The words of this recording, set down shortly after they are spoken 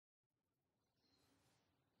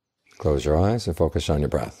Close your eyes and focus on your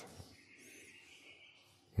breath.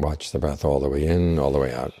 Watch the breath all the way in, all the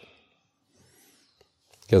way out.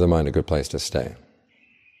 Give the mind a good place to stay.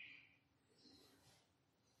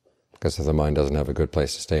 Because if the mind doesn't have a good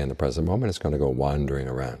place to stay in the present moment, it's going to go wandering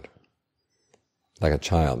around. Like a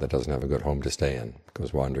child that doesn't have a good home to stay in,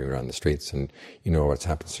 goes wandering around the streets, and you know what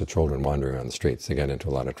happens to children wandering around the streets. They get into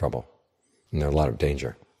a lot of trouble, and there's a lot of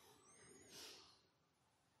danger.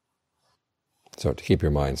 So to keep your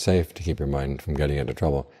mind safe, to keep your mind from getting into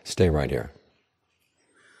trouble, stay right here.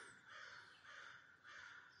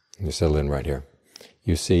 You settle in right here.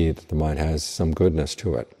 You see that the mind has some goodness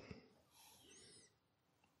to it.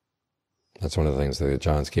 That's one of the things that the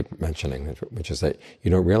Ajahns keep mentioning, which is that you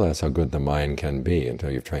don't realize how good the mind can be until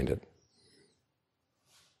you've trained it.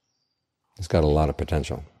 It's got a lot of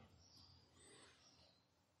potential.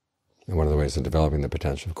 And one of the ways of developing the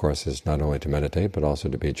potential, of course, is not only to meditate, but also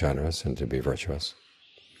to be generous and to be virtuous.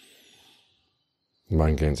 The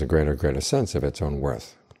mind gains a greater sense of its own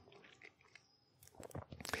worth.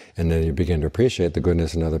 And then you begin to appreciate the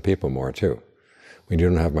goodness in other people more too. When you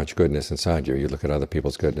don't have much goodness inside you, you look at other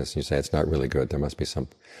people's goodness and you say, it's not really good, there must be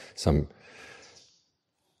something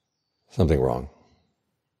wrong.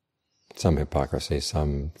 Some hypocrisy,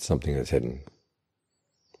 something that's hidden.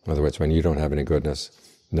 In other words, when you don't have any goodness,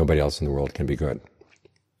 nobody else in the world can be good.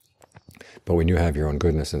 But when you have your own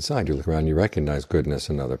goodness inside, you look around, you recognize goodness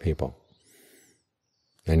in other people,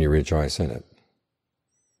 and you rejoice in it.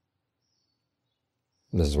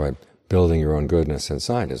 This is why building your own goodness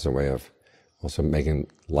inside is a way of also making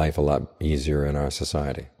life a lot easier in our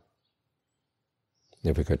society.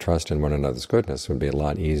 If we could trust in one another's goodness, it would be a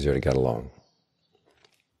lot easier to get along.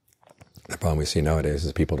 The problem we see nowadays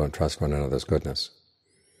is people don't trust one another's goodness.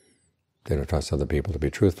 They don't trust other people to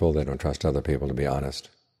be truthful, they don't trust other people to be honest.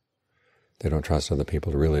 They don't trust other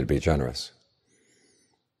people to really be generous.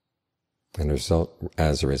 And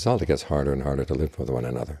as a result, it gets harder and harder to live with one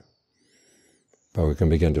another. But we can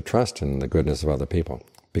begin to trust in the goodness of other people,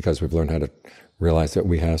 because we've learned how to realize that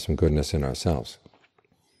we have some goodness in ourselves.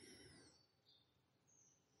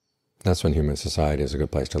 That's when human society is a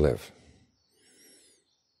good place to live.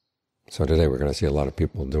 So today we're going to see a lot of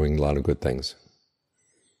people doing a lot of good things.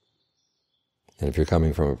 And if you're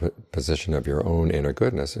coming from a position of your own inner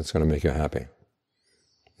goodness, it's going to make you happy.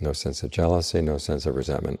 No sense of jealousy, no sense of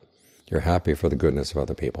resentment. You're happy for the goodness of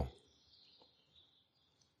other people.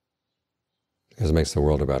 Because it makes the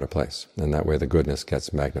world a better place. And that way the goodness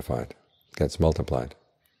gets magnified, gets multiplied.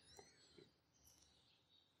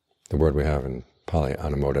 The word we have in Pali,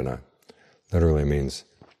 anumodana, literally means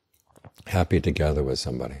happy together with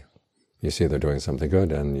somebody. You see they're doing something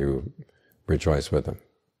good and you rejoice with them.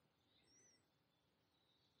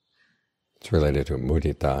 It's related to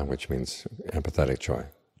mudita, which means empathetic joy.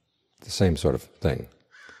 It's the same sort of thing.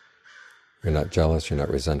 You're not jealous, you're not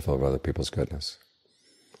resentful of other people's goodness.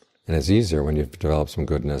 And it's easier when you've developed some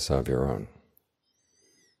goodness of your own.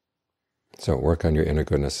 So work on your inner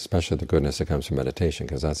goodness, especially the goodness that comes from meditation,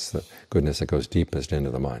 because that's the goodness that goes deepest into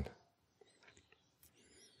the mind.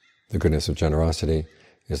 The goodness of generosity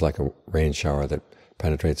is like a rain shower that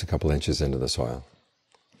penetrates a couple inches into the soil.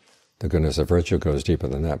 The goodness of virtue goes deeper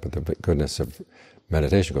than that, but the goodness of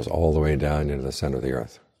meditation goes all the way down into the center of the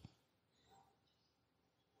earth.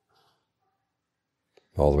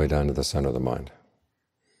 All the way down to the center of the mind.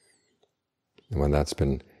 And when that's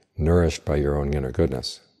been nourished by your own inner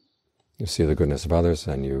goodness, you see the goodness of others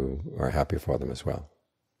and you are happy for them as well.